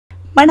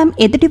మనం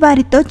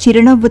ఎదుటివారితో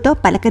చిరునవ్వుతో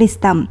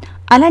పలకరిస్తాం.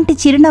 అలాంటి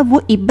చిరునవ్వు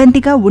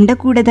ఇబ్బందిగా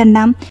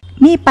ఉండకూడదన్నా,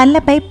 మీ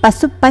పళ్ళపై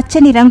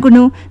పసుపచ్చని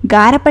రంగును,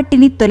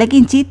 గారపట్టిని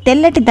తొలగించి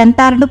తెల్లటి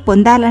దంతాలను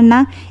పొందాలన్నా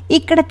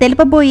ఇక్కడ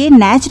తెలుపబోయే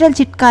నేచురల్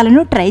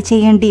చిట్కాలను ట్రై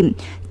చేయండి.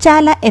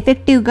 చాలా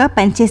ఎఫెక్టివ్గా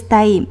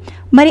పనిచేస్తాయి.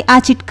 మరి ఆ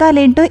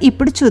చిట్కాలేంటో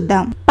ఇప్పుడు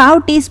చూద్దాం. పావు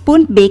టీ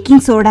స్పూన్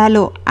బేకింగ్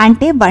సోడాలో,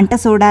 అంటే వంట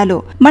సోడాలో,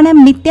 మనం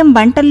నిత్యం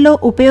వంటల్లో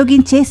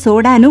ఉపయోగించే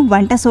సోడాను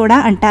వంట సోడా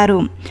అంటారు.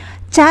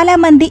 చాలా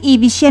మంది ఈ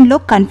విషయంలో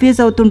కన్ఫ్యూజ్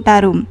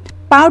అవుతుంటారు.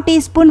 పావు టీ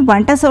స్పూన్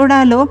వంట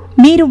సోడాలో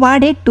మీరు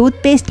వాడే టూత్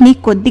పేస్ట్ ని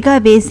కొద్దిగా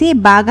వేసి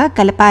బాగా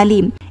కలపాలి.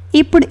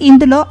 ఇప్పుడు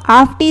ఇందులో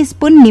హాఫ్ టీ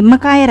స్పూన్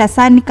నిమ్మకాయ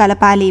రసాన్ని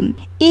కలపాలి.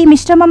 ఈ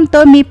మిశ్రమంతో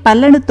మీ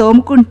పళ్ళను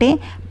తోముకుంటే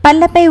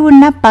పళ్ళపై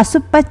ఉన్న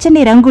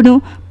పసుపచ్చని రంగును,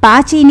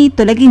 పాచీని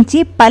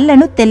తొలగించి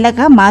పళ్ళను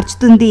తెల్లగా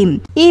మార్చుతుంది.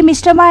 ఈ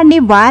మిశ్రమాన్ని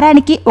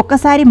వారానికి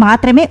ఒకసారి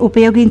మాత్రమే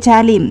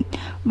ఉపయోగించాలి.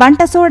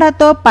 వంట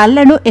సోడాతో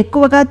పళ్ళను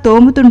ఎక్కువగా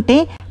తోముతుంటే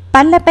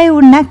పళ్ళపై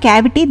ఉన్న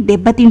క్యావిటీ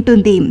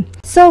దెబ్బతింటుంది.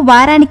 సో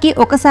వారానికి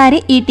ఒకసారి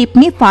ఈ టిప్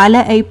ని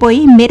ఫాలో అయిపోయి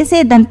మెరిసే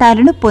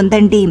దంతాలను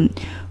పొందండి.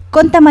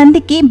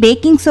 కొంతమందికి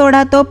బేకింగ్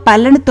సోడాతో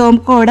పళ్ళను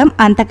తోముకోవడం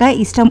అంతగా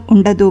ఇష్టం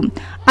ఉండదు.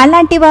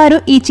 అలాంటి వారు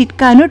ఈ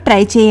చిట్కాను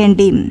ట్రై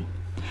చేయండి.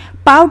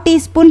 పావు టీ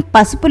స్పూన్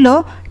పసుపులో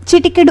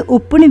చిటికెడు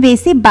ఉప్పుని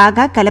వేసి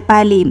బాగా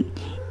కలపాలి.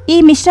 ఈ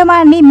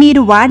మిశ్రమాన్ని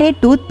మీరు వాడే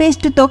టూత్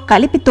పేస్టుతో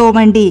కలిపి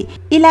తోమండి.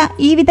 ఇలా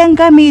ఈ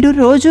విధంగా మీరు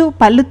రోజు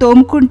పళ్ళు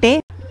తోముకుంటే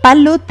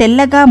పళ్ళు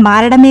తెల్లగా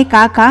మారడమే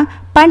కాక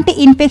పంటి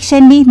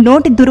ఇన్ఫెక్షన్ని,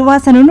 నోటి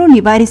దుర్వాసనను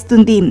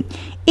నివారిస్తుంది.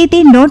 ఇది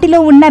నోటిలో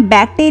ఉన్న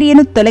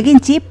బ్యాక్టీరియాను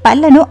తొలగించి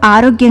పళ్ళను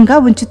ఆరోగ్యంగా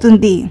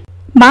ఉంచుతుంది.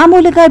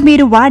 మామూలుగా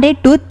మీరు వాడే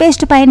టూత్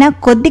పేస్ట్ పైన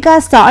కొద్దిగా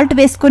సాల్ట్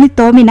వేసుకుని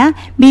తోమినా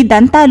మీ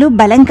దంతాలు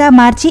బలంగా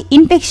మార్చి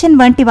ఇన్ఫెక్షన్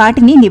వంటి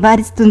వాటిని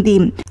నివారిస్తుంది.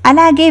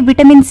 అలాగే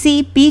విటమిన్ సి,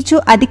 పీచు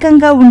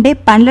అధికంగా ఉండే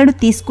పండ్లను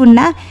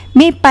తీసుకున్నా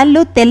మీ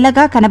పళ్ళు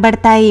తెల్లగా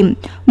కనబడతాయి.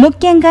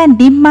 ముఖ్యంగా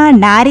నిమ్మ,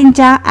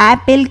 నారింజ,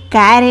 యాపిల్,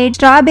 క్యారెట్,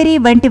 స్ట్రాబెర్రీ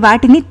వంటి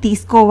వాటిని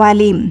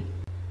తీసుకోవాలి.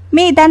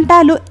 మీ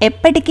దంతాలు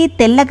ఎప్పటికీ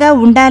తెల్లగా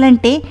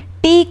ఉండాలంటే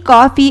tea,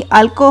 coffee,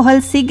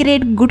 alcohol,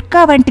 cigarette,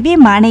 gutka వంటివి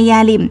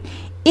మానేయాలి.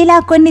 ఇలా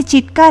కొన్ని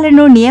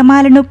చిట్కాలను,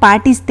 నియమాలను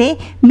పాటిస్తే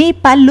మీ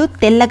పళ్ళు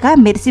తెల్లగా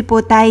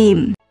మెరిసిపోతాయి.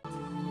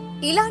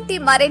 ఇలాంటి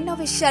మరెన్నో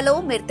విషయాలు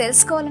మీరు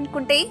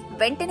తెలుసుకోవాలనుకుంటే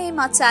వెంటనే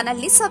మా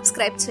ఛానల్ ని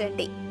సబ్స్క్రైబ్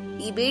చేయండి.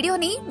 ఈ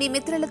వీడియోని మీ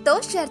మిత్రులతో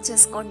షేర్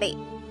చేసుకోండి.